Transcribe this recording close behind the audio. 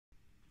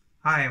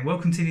Hi and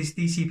welcome to this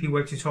DCP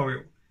web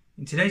tutorial.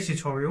 In today's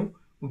tutorial,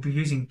 we'll be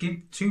using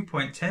GIMP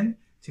 2.10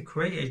 to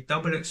create a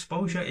double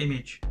exposure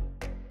image.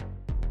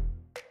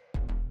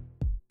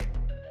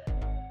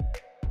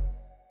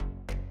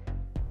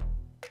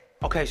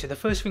 Okay, so the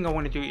first thing I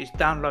want to do is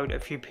download a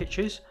few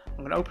pictures.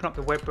 I'm going to open up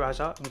the web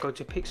browser and go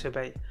to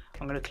Pixabay.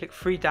 I'm going to click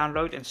free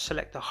download and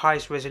select the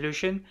highest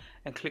resolution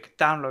and click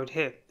download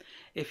here.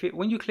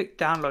 When you click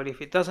download,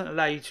 if it doesn't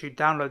allow you to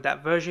download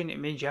that version,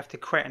 it means you have to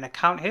create an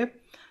account here.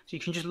 So you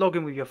can just log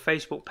in with your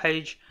Facebook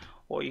page,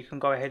 or you can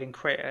go ahead and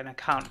create an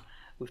account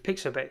with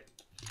Pixabay.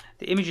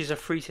 The images are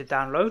free to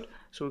download,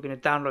 so we're going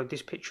to download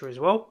this picture as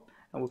well,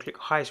 and we'll click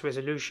highest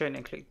resolution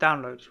and click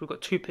download. So we've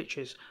got two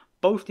pictures.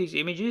 Both these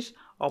images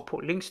I'll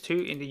put links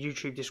to in the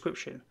YouTube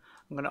description.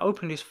 I'm going to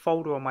open this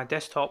folder on my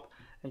desktop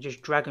and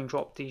just drag and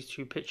drop these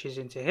two pictures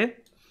into here,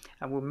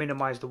 and we'll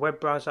minimize the web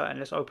browser and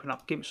let's open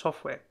up GIMP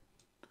software.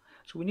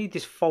 So we need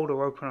this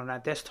folder open on our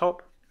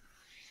desktop,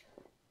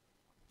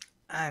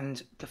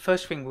 and the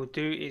first thing we'll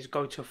do is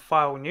go to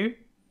File, New,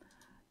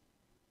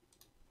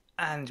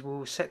 and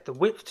we'll set the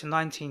width to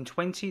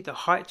 1920, the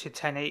height to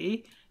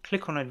 1080,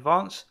 click on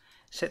Advanced,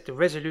 set the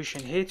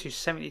resolution here to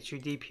 72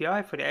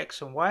 dpi for the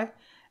X and Y,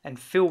 and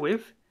fill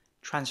with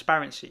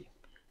transparency.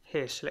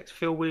 Here, select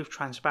fill with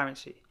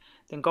transparency.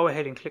 Then go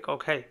ahead and click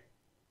OK.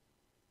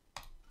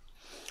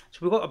 So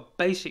we've got a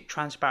basic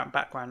transparent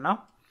background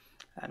now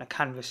and a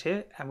canvas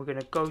here, and we're going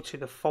to go to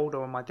the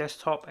folder on my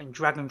desktop and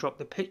drag and drop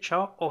the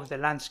picture of the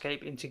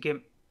landscape into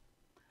GIMP.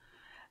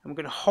 And we're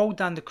going to hold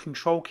down the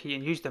control key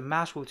and use the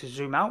mouse wheel to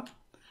zoom out,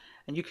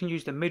 and you can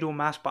use the middle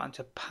mouse button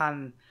to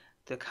pan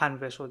the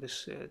canvas or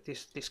this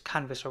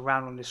canvas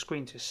around on the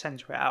screen to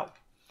center it out.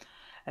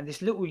 And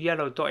this little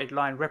yellow dotted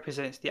line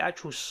represents the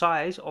actual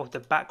size of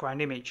the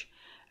background image,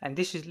 and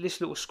this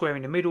little square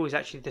in the middle is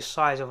actually the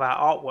size of our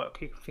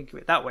artwork. You can think of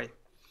it that way.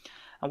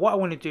 And what I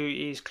want to do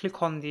is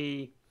click on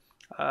the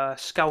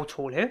scale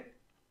tool here.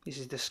 This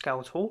is the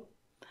scale tool,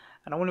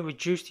 and I want to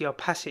reduce the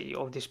opacity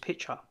of this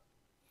picture,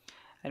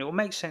 and it will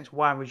make sense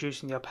why I'm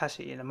reducing the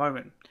opacity in a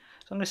moment.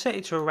 So I'm going to set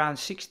it to around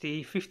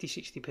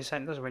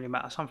 50-60%, doesn't really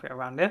matter, something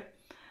around there,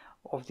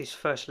 of this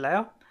first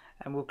layer,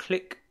 and we'll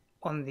click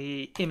on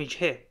the image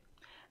here.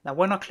 Now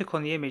when I click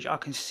on the image, I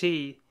can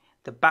see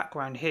the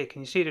background here.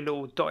 Can you see the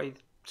little dotted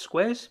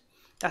squares?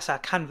 That's our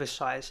canvas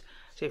size.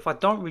 So if I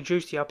don't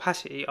reduce the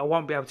opacity, I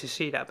won't be able to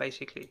see that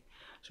basically.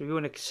 So you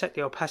want to set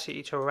the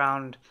opacity to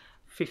around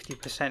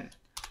 50%,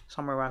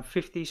 somewhere around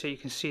 50, so you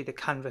can see the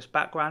canvas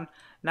background.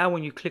 Now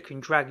when you click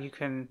and drag, you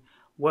can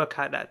work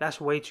out that that's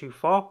way too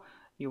far,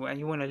 and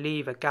you want to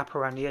leave a gap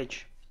around the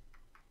edge.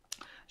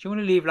 So you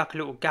want to leave like a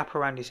little gap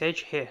around this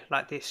edge here,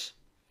 like this.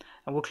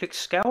 And we'll click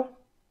scale,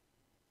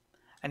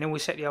 and then we'll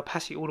set the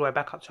opacity all the way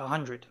back up to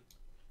 100.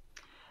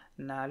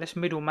 Now let's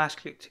middle mouse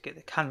click to get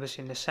the canvas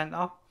in the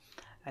center,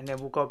 and then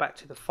we'll go back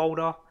to the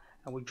folder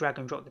and we'll drag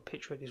and drop the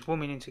picture of this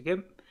woman into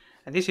GIMP.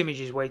 And this image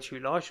is way too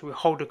large, so we'll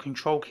hold the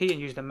control key and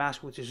use the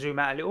mouse wheel to zoom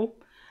out a little.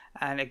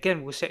 And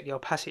again, we'll set the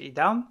opacity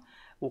down.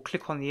 We'll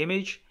click on the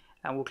image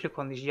and we'll click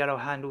on this yellow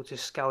handle to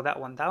scale that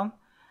one down.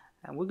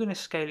 And we're going to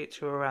scale it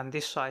to around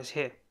this size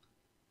here.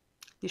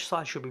 This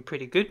size should be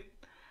pretty good,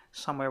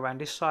 somewhere around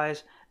this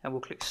size. And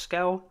we'll click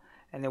scale,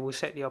 and then we'll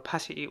set the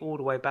opacity all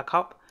the way back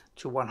up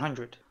to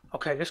 100.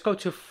 Okay, let's go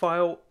to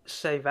File,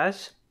 Save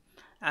As,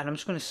 and I'm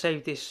just going to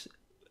save this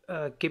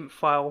GIMP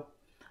file.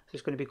 So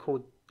it's going to be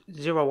called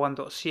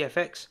 01.cfx.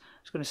 I'm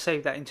just going to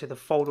save that into the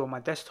folder on my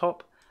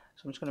desktop.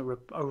 So I'm just going to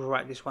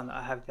overwrite this one that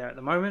I have there at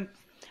the moment.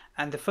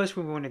 And the first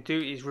thing we want to do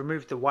is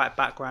remove the white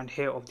background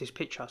here of this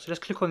picture. So let's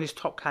click on this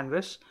top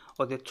canvas,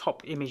 or the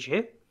top image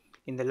here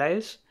in the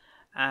layers,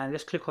 and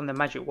let's click on the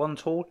magic wand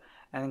tool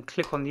and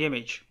click on the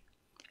image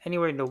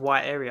anywhere in the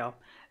white area,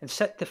 and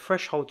set the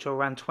threshold to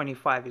around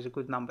 25 is a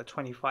good number,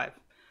 25.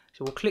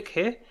 So we'll click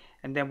here,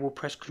 and then we'll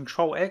press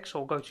Ctrl X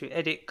or go to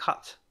Edit,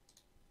 Cut,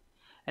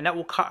 and that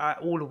will cut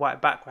out all the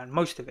white background,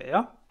 most of it,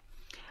 yeah.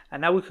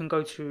 And now we can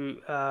go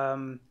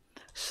to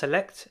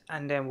Select,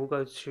 and then we'll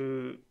go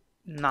to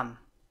None.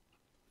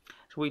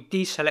 So we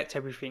deselect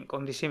everything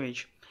on this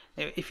image.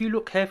 Now, if you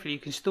look carefully, you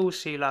can still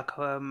see like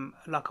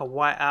a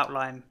white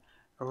outline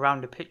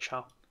around the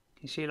picture.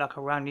 You see like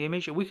around the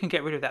image, and we can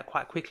get rid of that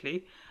quite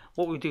quickly.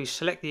 What we do is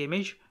select the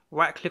image,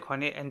 right click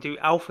on it and do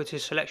alpha to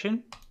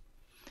selection.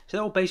 So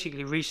that will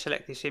basically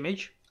reselect this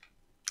image,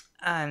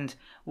 and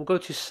we'll go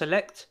to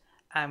select,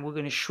 and we're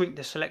going to shrink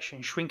the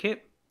selection, shrink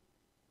it,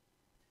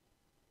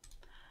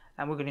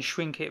 and we're going to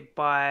shrink it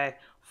by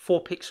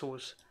 4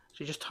 pixels.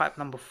 So just type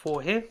number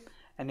 4 here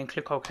and then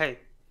click OK.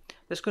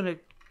 That's going to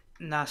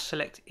now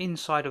select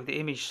inside of the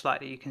image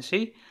slightly. You can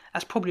see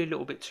that's probably a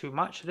little bit too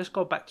much, so let's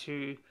go back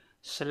to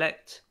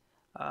select.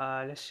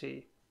 Let's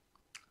see,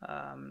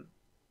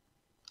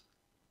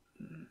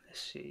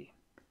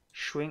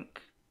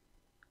 shrink.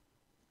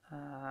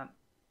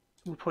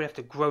 We'll probably have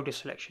to grow the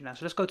selection now.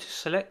 So let's go to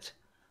select,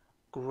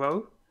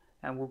 grow,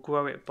 and we'll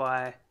grow it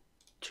by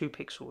 2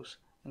 pixels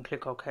and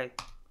click OK.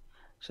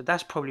 So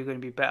that's probably going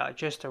to be better,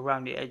 just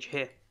around the edge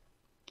here.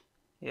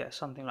 Yeah,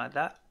 something like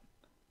that.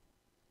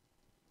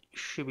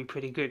 Should be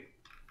pretty good.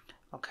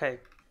 Okay,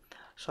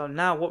 so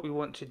now what we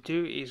want to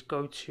do is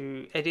go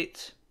to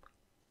edit,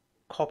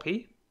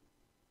 copy,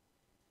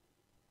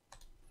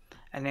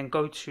 and then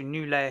go to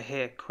new layer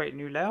here, create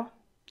new layer,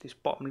 this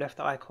bottom left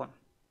icon,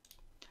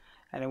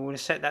 and then we're going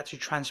to set that to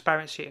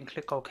transparency and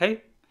click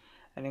OK,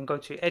 and then go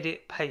to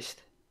edit,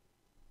 paste,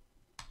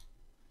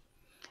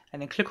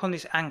 and then click on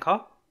this anchor,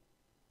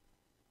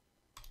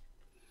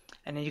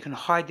 and then you can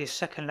hide this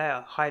second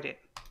layer, hide it.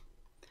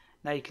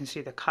 Now you can see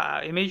the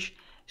cutout image.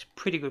 It's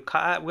pretty good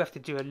cutout. We have to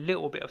do a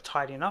little bit of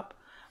tidying up.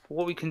 But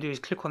what we can do is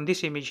click on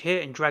this image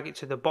here and drag it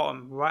to the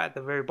bottom, right at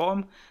the very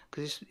bottom,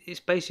 because it's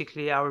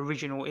basically our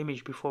original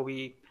image before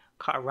we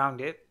cut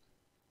around it.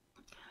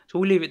 So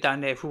we'll leave it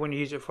down there. If we want to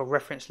use it for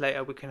reference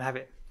later, we can have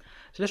it.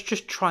 So let's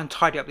just try and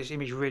tidy up this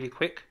image really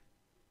quick.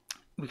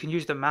 We can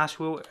use the mouse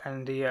wheel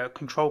and the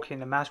control key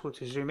and the mouse wheel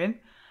to zoom in.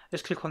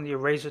 Let's click on the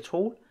eraser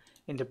tool.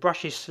 In the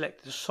brushes,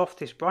 select the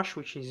softest brush,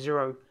 which is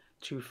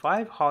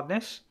 0.25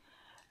 hardness,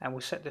 and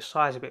we'll set the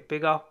size a bit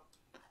bigger,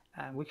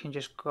 and we can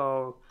just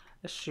go,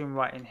 let's zoom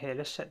right in here,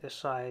 let's set the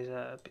size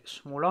a bit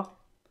smaller,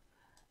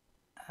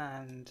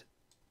 and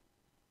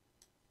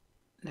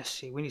let's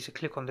see, we need to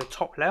click on the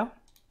top layer,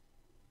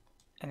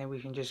 and then we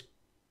can just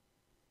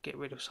get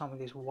rid of some of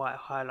these white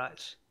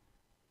highlights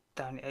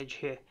down the edge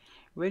here.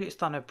 Really, it's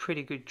done a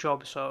pretty good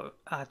job, so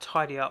our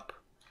tidy up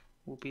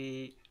will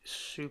be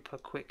super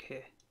quick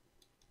here.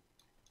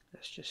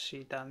 Let's just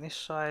see down this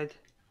side.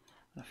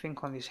 I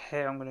think on this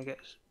hair I'm going to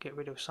get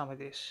rid of some of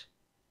this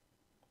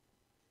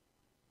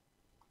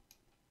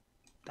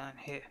down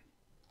here.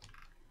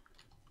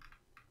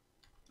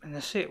 And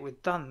that's it, we're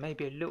done.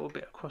 Maybe a little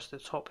bit across the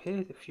top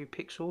here, the few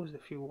pixels, the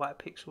few white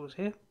pixels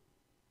here.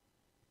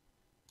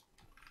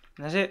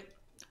 And that's it,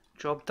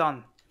 job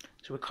done.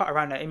 So we cut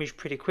around that image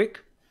pretty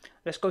quick.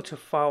 Let's go to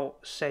File,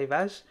 Save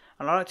As.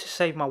 And I like to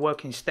save my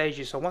work in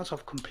stages. So once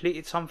I've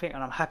completed something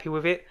and I'm happy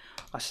with it,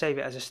 I save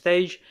it as a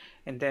stage.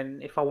 And then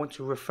if I want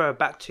to refer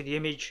back to the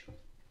image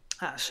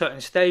at a certain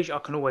stage, I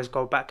can always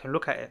go back and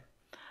look at it.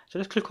 So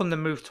let's click on the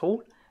Move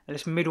tool and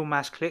let's middle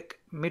mouse click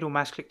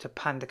to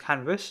pan the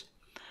canvas.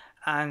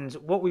 And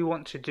what we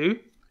want to do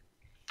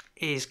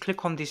is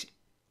click on this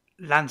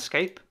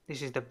landscape.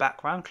 This is the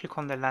background. Click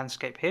on the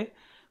landscape here.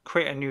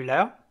 Create a new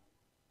layer.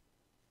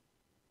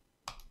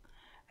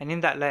 And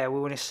in that layer,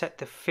 we want to set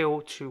the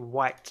fill to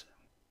white.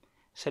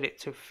 Set it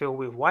to fill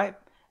with white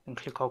and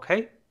click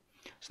OK.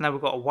 So now we've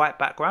got a white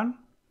background.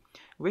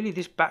 Really,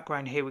 this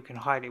background here, we can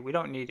hide it. We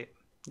don't need it,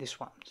 this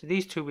one. So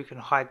these two, we can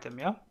hide them,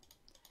 yeah?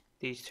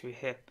 These two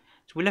here.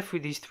 So we're left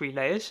with these three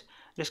layers.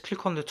 Let's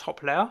click on the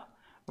top layer,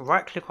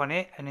 right click on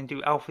it, and then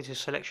do alpha to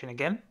selection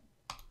again.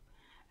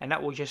 And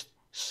that will just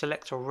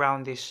select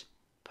around this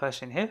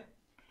person here.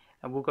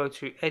 And we'll go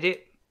to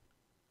edit,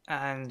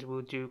 and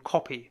we'll do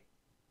copy.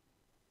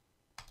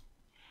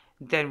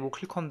 Then we'll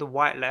click on the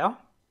white layer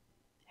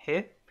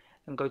here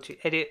and go to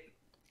edit,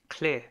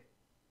 clear.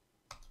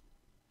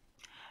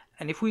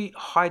 And if we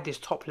hide this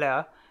top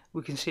layer,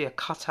 we can see a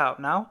cutout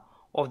now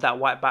of that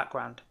white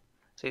background.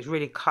 So it's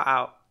really cut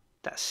out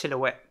that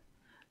silhouette.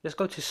 Let's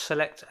go to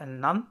select and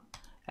none,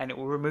 and it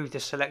will remove the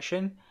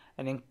selection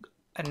and then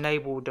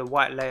enable the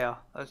white layer,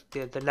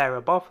 the layer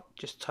above.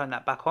 Just turn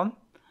that back on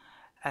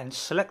and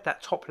select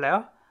that top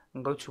layer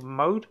and go to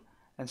mode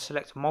and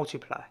select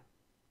multiply.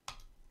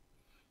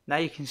 Now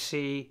you can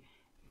see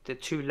the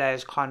two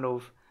layers kind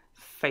of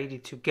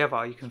faded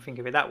together. You can think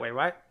of it that way,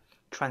 right?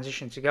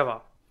 Transition together.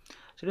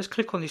 So let's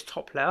click on this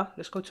top layer.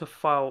 Let's go to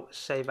File,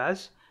 Save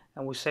As,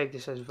 and we'll save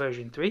this as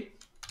version 3.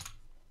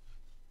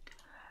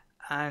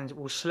 And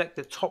we'll select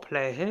the top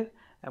layer here,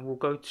 and we'll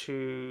go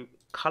to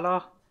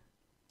Color,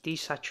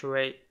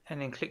 Desaturate, and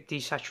then click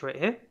Desaturate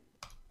here.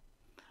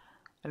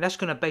 And that's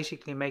going to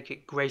basically make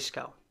it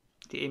grayscale,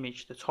 the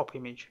image, the top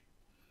image.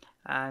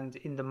 And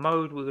in the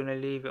mode, we're going to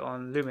leave it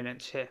on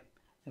luminance here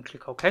and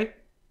click OK.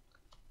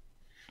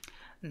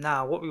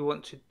 Now what we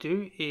want to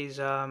do is,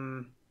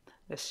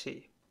 let's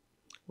see,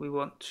 we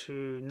want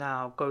to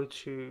now go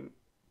to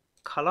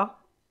color,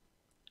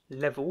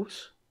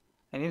 levels,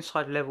 and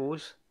inside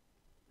levels,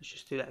 let's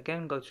just do that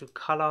again, go to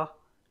color,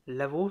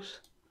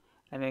 levels,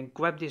 and then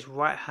grab this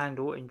right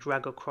handle and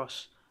drag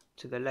across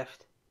to the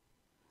left.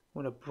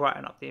 I'm going to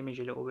brighten up the image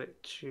a little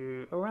bit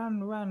to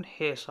around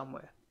here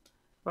somewhere,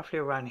 roughly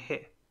around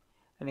here.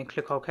 And then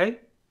click OK.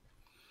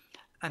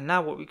 And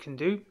now what we can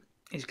do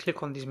is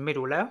click on this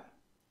middle layer,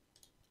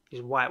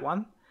 this white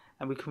one,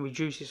 and we can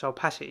reduce its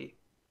opacity.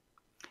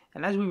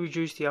 And as we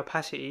reduce the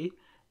opacity,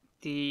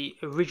 the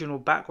original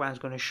background is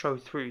going to show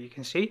through, you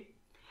can see.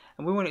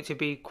 And we want it to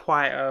be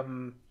quite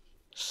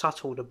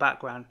subtle, the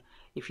background.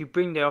 If you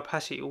bring the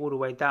opacity all the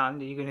way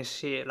down, you're going to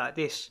see it like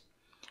this.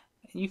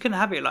 You can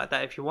have it like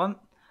that if you want,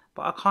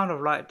 but I kind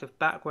of like the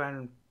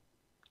background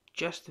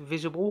just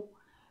visible,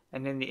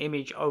 and then the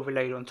image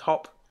overlaid on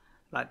top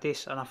like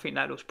this, and I think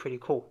that looks pretty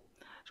cool.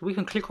 So we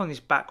can click on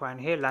this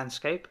background here,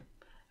 landscape,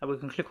 and we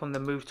can click on the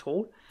move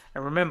tool,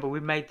 and remember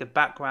we made the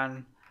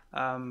background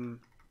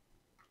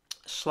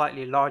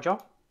slightly larger.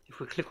 If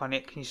we click on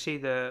it, can you see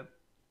the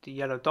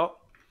yellow dot?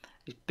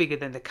 It's bigger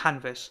than the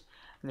canvas.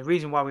 And the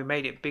reason why we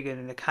made it bigger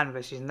than the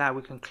canvas is now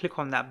we can click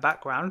on that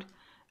background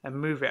and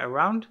move it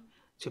around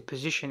to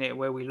position it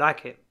where we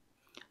like it.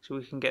 So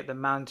we can get the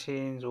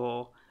mountains,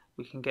 or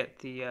we can get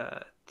the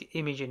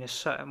image in a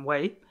certain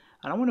way.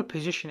 And I want to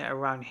position it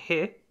around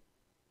here,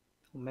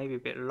 or maybe a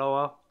bit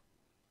lower.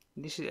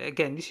 This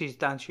is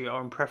down to your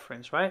own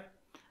preference, right?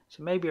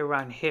 So maybe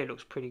around here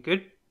looks pretty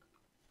good.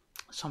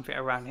 Something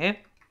around here,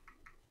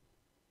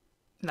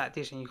 like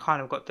this, and you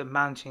kind of got the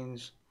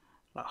mountains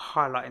like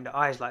highlighting the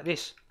eyes like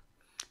this.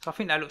 So I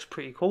think that looks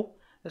pretty cool.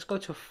 Let's go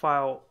to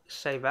File,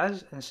 Save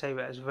As, and save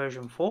it as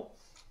version 4.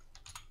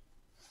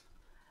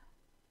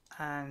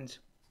 And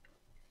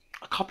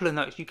a couple of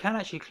notes: you can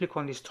actually click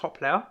on this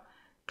top layer,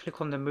 click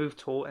on the Move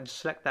tool, and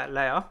select that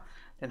layer.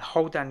 Then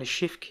hold down the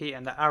Shift key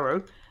and the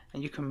arrow,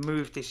 and you can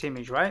move this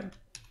image, right?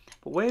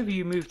 But wherever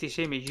you move this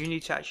image, you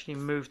need to actually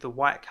move the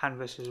white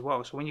canvas as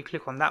well. So when you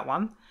click on that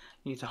one,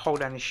 you need to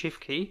hold down the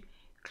Shift key,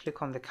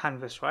 click on the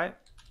canvas, right?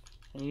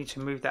 And you need to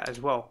move that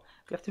as well.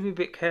 You have to be a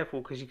bit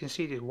careful because you can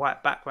see this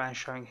white background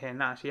showing here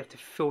now. So you have to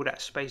fill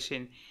that space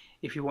in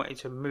if you wanted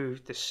to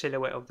move the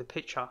silhouette of the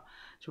picture.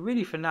 So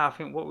really for now, I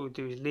think what we'll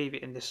do is leave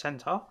it in the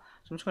center.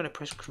 So I'm just going to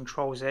press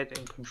Ctrl Z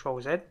and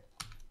Ctrl Z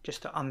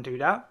just to undo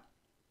that.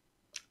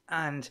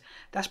 And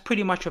that's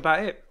pretty much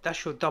about it.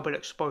 That's your double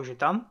exposure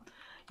done.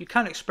 You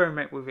can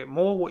experiment with it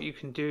more. What you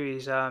can do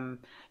is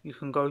you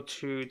can go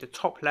to the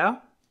top layer,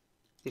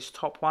 this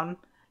top one.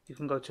 You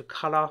can go to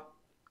color,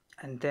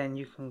 and then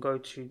you can go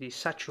to the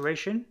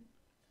saturation,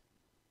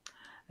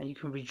 and you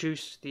can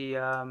reduce the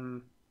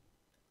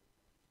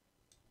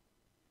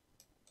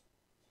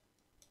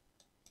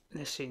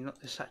let's see, not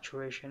the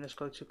saturation, let's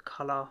go to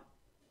color.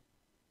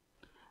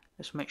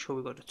 Let's make sure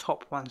we've got the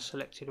top one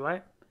selected,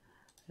 right?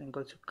 And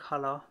go to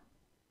color.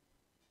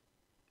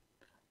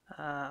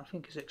 I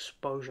think it's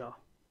exposure.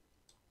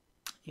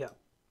 Yeah.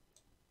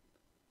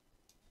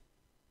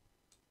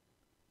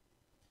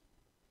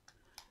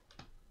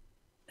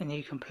 And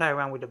you can play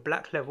around with the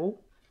black level.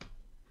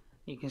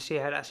 You can see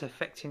how that's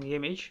affecting the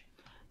image.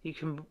 You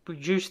can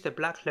reduce the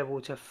black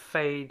level to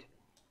fade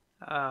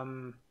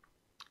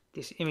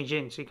this image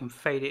in, so you can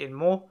fade it in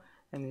more,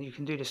 and then you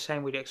can do the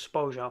same with the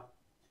exposure.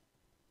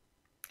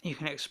 You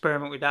can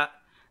experiment with that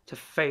to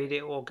fade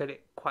it or get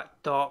it quite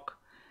dark.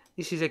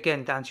 This is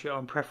again down to your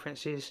own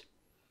preferences.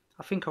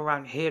 I think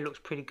around here looks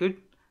pretty good,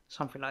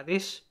 something like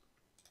this.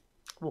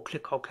 We'll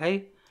click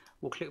OK.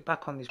 We'll click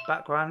back on this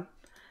background,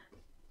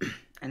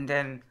 and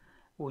then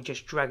we'll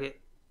just drag it,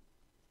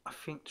 I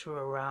think, to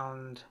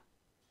around,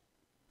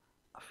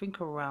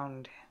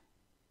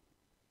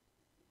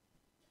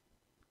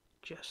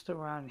 just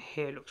around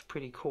here looks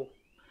pretty cool.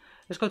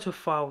 Let's go to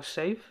File,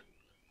 Save.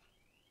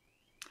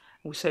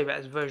 We'll save it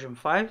as version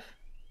 5.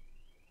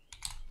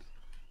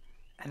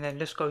 And then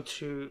let's go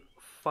to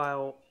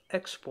File,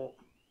 Export.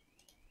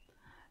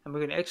 And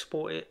we're going to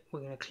export it.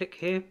 We're going to click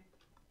here,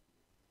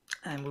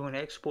 and we want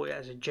to export it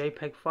as a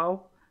JPEG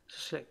file. So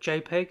select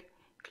JPEG,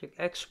 click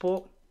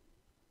Export,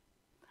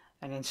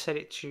 and then set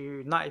it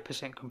to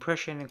 90%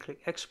 compression and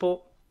click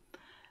Export.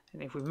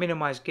 And if we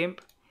minimize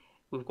GIMP,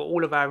 we've got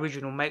all of our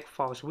original make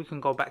files. So we can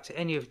go back to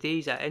any of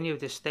these at any of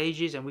the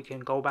stages, and we can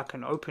go back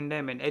and open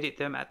them and edit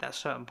them at that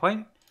certain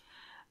point.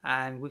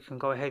 And we can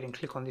go ahead and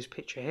click on this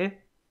picture here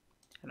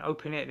and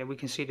open it, and we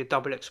can see the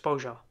double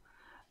exposure.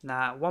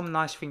 Now, one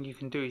nice thing you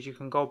can do is you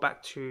can go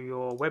back to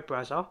your web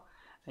browser,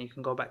 and you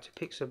can go back to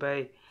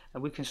Pixabay,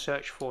 and we can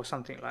search for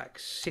something like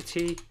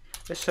city.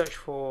 Let's search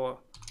for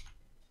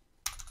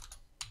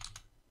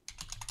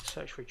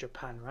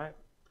Japan, right?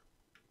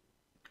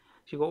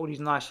 So you've got all these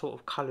nice sort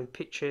of colored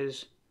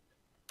pictures,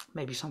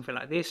 maybe something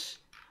like this.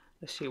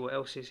 Let's see what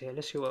else is here.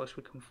 Let's see what else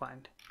we can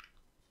find.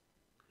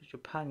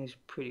 Japan is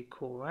pretty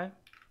cool, right?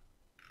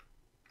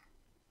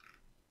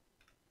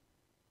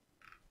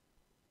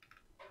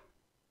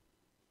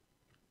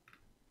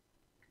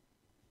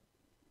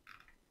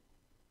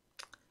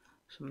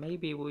 So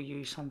maybe we'll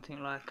use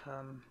something like,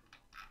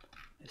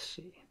 let's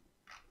see.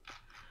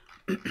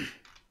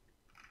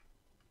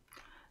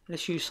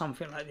 Let's use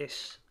something like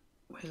this.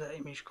 Where's that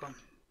image gone?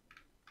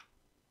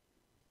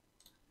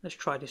 Let's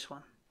try this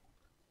one.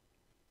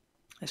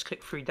 Let's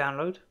click Free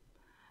Download.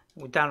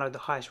 We'll download the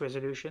highest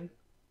resolution.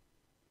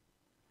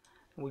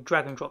 And we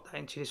drag and drop that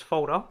into this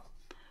folder.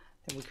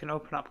 Then we can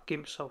open up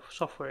GIMP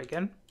software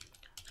again.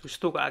 So we've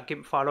still got our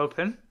GIMP file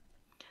open.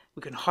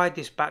 We can hide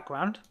this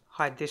background,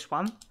 hide this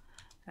one,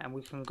 and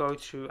we can go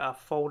to our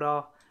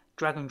folder,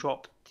 drag and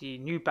drop the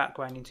new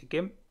background into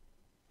GIMP.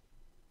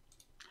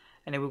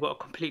 And then we've got a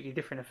completely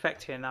different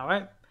effect here now,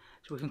 right?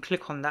 So we can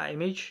click on that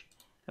image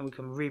and we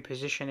can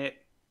reposition it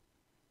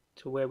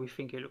to where we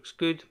think it looks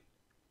good.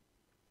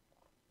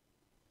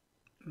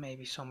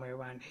 Maybe somewhere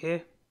around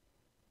here.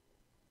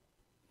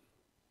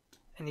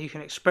 And you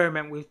can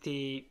experiment with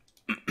the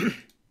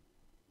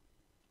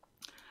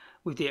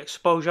with the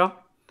exposure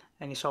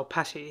and this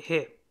opacity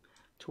here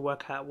to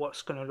work out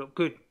what's going to look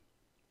good.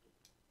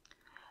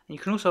 And you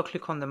can also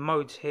click on the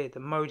modes here,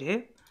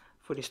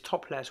 for this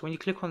top layer. So when you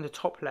click on the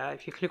top layer,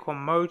 if you click on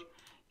mode,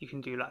 you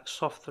can do like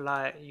soft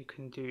light, you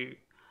can do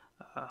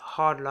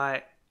hard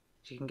light,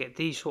 So you can get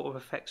these sort of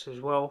effects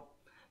as well.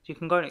 So you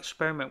can go and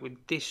experiment with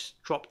this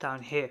drop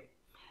down here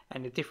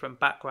and a different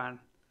background,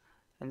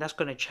 and that's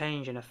going to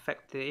change and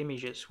affect the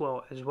image as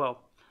well. So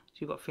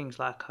you've got things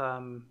like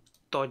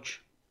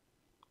dodge.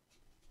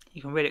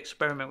 You can really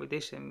experiment with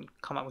this and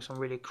come up with some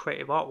really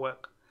creative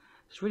artwork.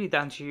 It's really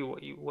down to you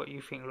what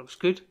you think looks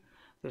good.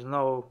 There's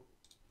no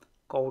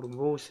golden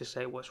rules to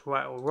say what's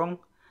right or wrong.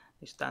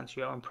 It's down to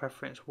your own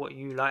preference, what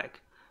you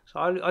like. So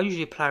I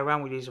usually play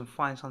around with these and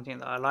find something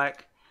that I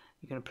like.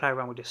 You can play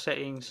around with the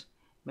settings.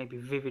 Maybe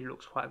vivid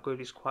looks quite good.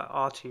 It's quite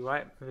arty,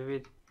 right?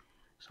 Vivid,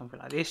 something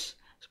like this.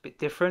 It's a bit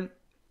different.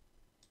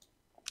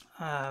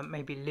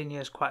 Maybe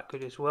linear is quite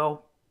good as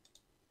well.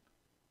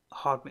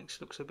 Hard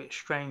mix looks a bit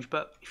strange,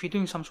 but if you're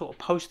doing some sort of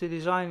poster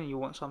design and you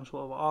want some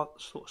sort of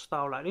art sort of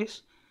style like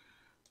this,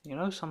 you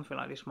know, something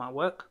like this might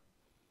work.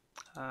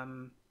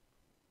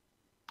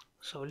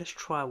 So let's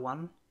try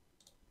one.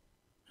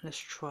 Let's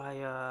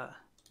try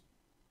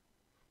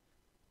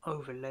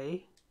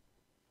overlay,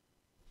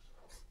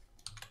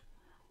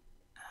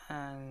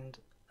 and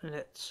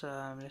let's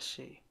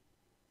see.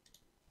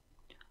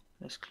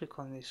 Let's click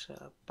on this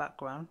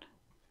background.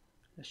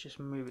 Let's just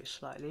move it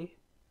slightly.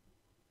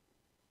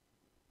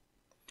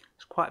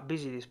 It's quite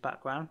busy, this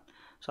background,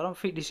 so I don't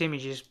think this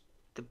image is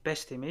the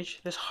best image.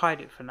 Let's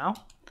hide it for now.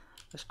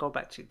 Let's go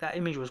back to that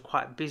image. Was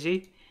quite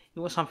busy.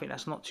 You want something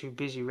that's not too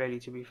busy, really,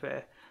 to be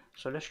fair.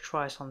 So let's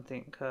try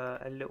something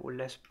a little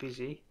less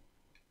busy.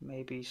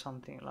 Maybe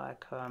something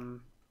like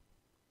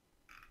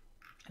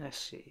let's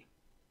see.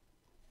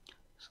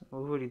 So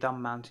we've already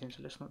done mountains,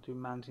 so let's not do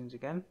mountains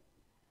again.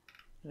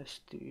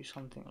 Let's do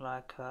something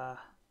like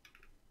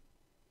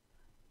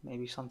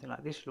maybe something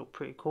like this. Look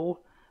pretty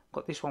cool.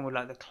 Got this one with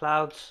like the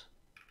clouds.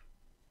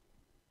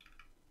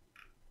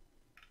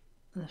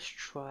 Let's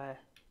try.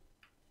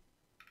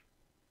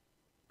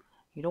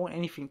 You don't want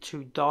anything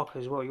too dark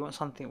as well. You want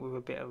something with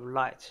a bit of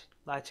light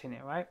in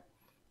it, right?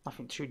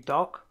 Nothing too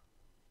dark.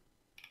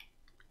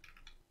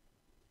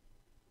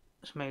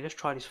 So maybe let's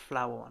try this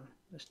flower one.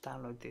 Let's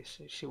download this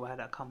and see how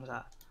that comes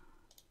out.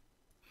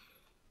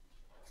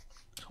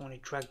 So I want to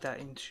drag that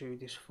into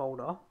this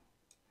folder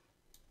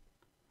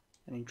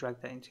and then drag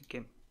that into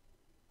GIMP.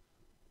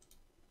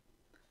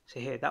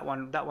 So here, that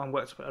one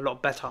works a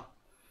lot better.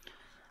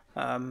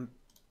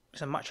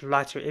 It's a much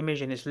lighter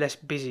image and it's less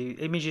busy.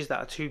 Images that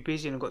are too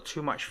busy and have got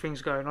too much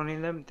things going on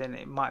in them, then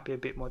it might be a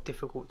bit more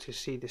difficult to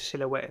see the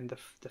silhouette and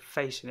the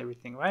face and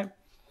everything, right?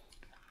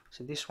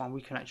 So this one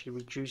we can actually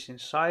reduce in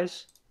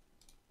size.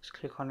 Let's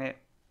click on it.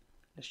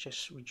 Let's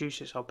just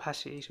reduce its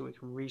opacity so we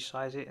can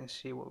resize it and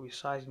see what we're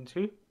sizing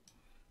to.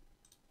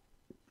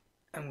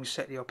 And we'll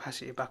set the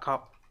opacity back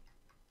up.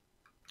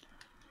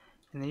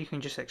 And then you can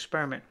just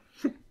experiment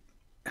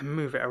and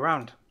move it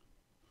around.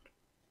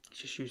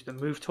 Just use the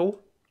move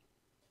tool.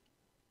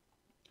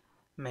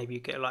 Maybe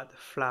you get like the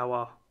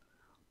flower,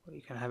 or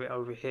you can have it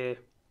over here.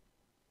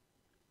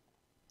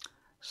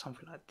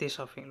 Something like this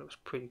I think looks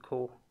pretty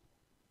cool.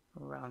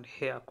 Around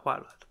here, I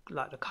quite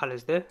like the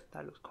colours there.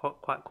 That looks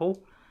quite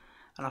cool.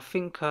 And I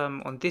think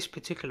on this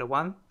particular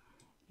one,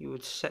 you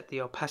would set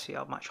the opacity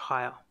up much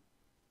higher.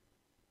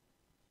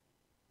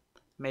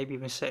 Maybe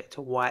even set it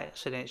to white,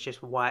 so then it's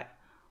just white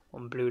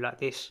on blue like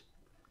this.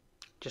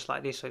 Just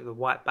like this, so the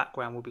white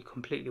background will be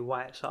completely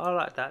white. So I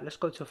like that. Let's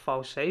go to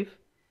File Save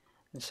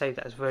and save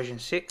that as version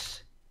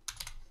 6.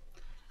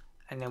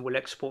 And then we'll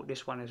export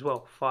this one as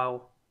well.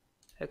 File,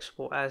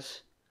 Export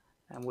As,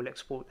 and we'll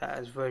export that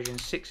as version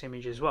 6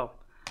 image as well.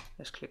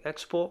 Let's click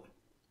Export.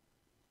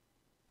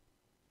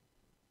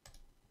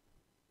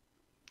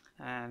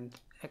 And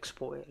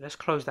export it. Let's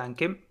close down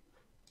GIMP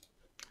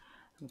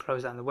and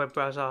close down the web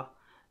browser,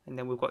 and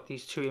then we've got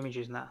these two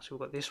images now. So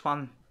we've got this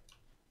one,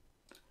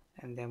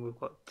 and then we've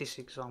got this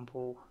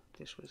example.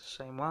 This was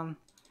the same one,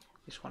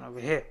 this one over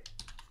here.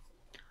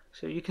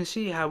 So you can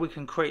see how we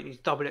can create these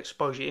double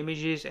exposure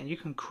images, and you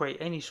can create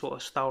any sort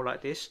of style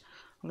like this.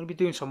 I'm going to be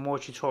doing some more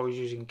tutorials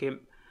using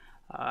GIMP.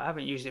 I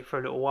haven't used it for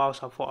a little while,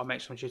 so I thought I'd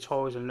make some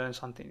tutorials and learn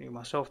something new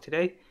myself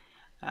today,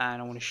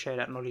 and I want to share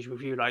that knowledge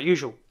with you like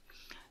usual.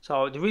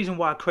 So the reason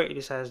why I created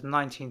this as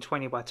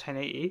 1920 by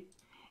 1080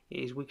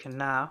 is we can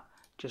now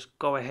just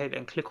go ahead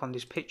and click on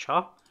this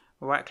picture,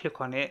 right click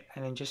on it,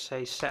 and then just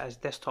say set as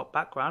desktop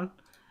background,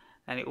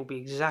 and it will be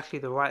exactly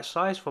the right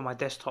size for my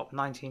desktop.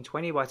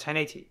 1920 by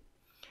 1080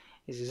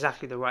 is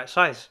exactly the right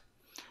size,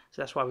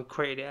 so that's why we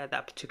created it at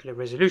that particular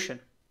resolution.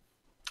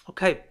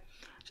 Okay,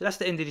 so that's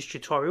the end of this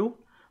tutorial.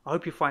 I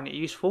hope you find it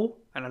useful,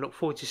 and I look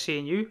forward to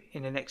seeing you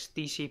in the next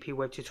DCP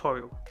web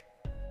tutorial.